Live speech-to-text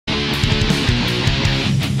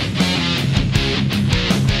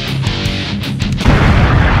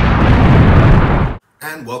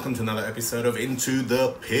and welcome to another episode of Into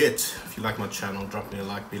the Pit. If you like my channel, drop me a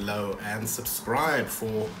like below and subscribe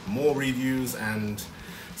for more reviews and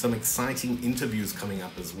some exciting interviews coming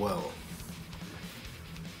up as well.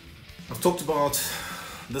 I've talked about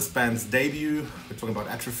this band's debut, we're talking about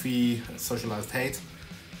Atrophy, Socialized Hate,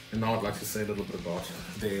 and now I'd like to say a little bit about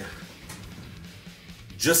their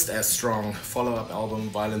just as strong follow-up album,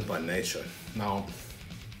 Violent by Nature. Now,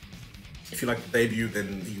 if you like the debut,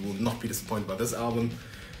 then you will not be disappointed by this album.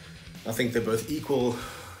 I think they're both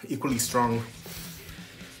equally strong.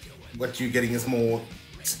 What you're getting is more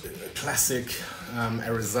classic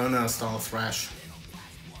Arizona style thrash.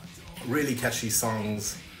 Really catchy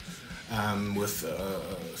songs with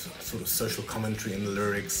sort of social commentary in the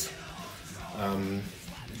lyrics.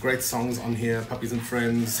 Great songs on here, Puppies and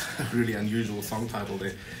Friends, really unusual song title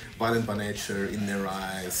there. Violent by Nature, In Their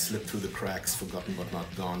Eyes, Slip Through the Cracks, Forgotten But Not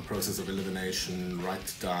Gone, Process of Elimination, Right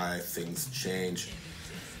to Die, Things Change.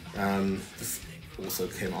 This also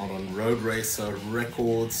came out on Road Racer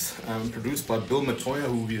Records, produced by Bill Matoya,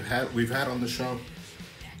 who we've had on the show.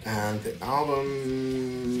 And the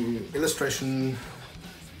album illustration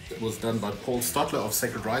was done by Paul Stotler of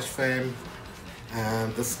Sacred Reich fame.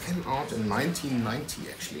 And this came out in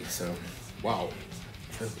 1990 actually, so wow,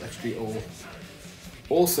 that's actually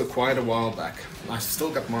also quite a while back. I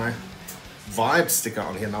still got my Vibes sticker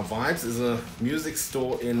on here. Now Vibes is a music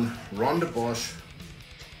store in Rondebosch,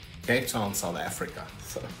 Cape Town, South Africa.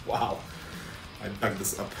 So wow, I dug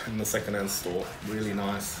this up in the second-hand store, really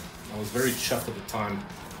nice. I was very chuffed at the time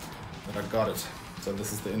that I got it. So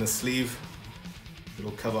this is the inner sleeve.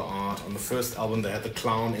 Little cover art. On the first album they had the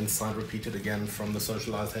clown inside repeated again from the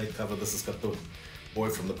Socialized Hate cover. This has got the boy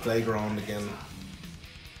from the playground again.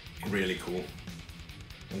 Really cool.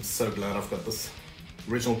 I'm so glad I've got this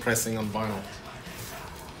original pressing on vinyl.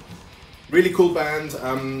 Really cool band.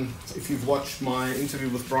 If you've watched my interview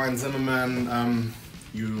with Brian Zimmerman,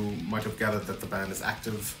 you might have gathered that the band is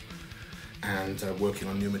active and working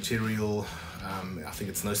on new material. I think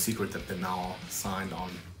it's no secret that they're now signed on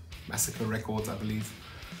Massacre Records, I believe,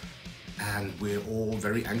 and we're all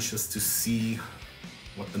very anxious to see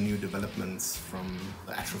what the new developments from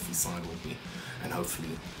the Atrophy side will be, and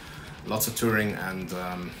hopefully lots of touring and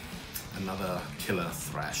another killer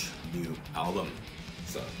thrash new album.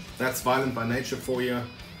 So that's Violent by Nature for you.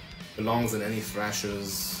 Belongs in any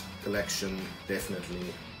Thrashers collection, definitely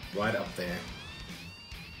right up there.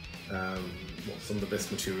 Some of the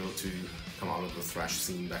best material to come out of the thrash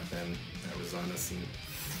scene back then, Arizona scene.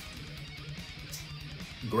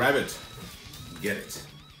 Grab it, get it.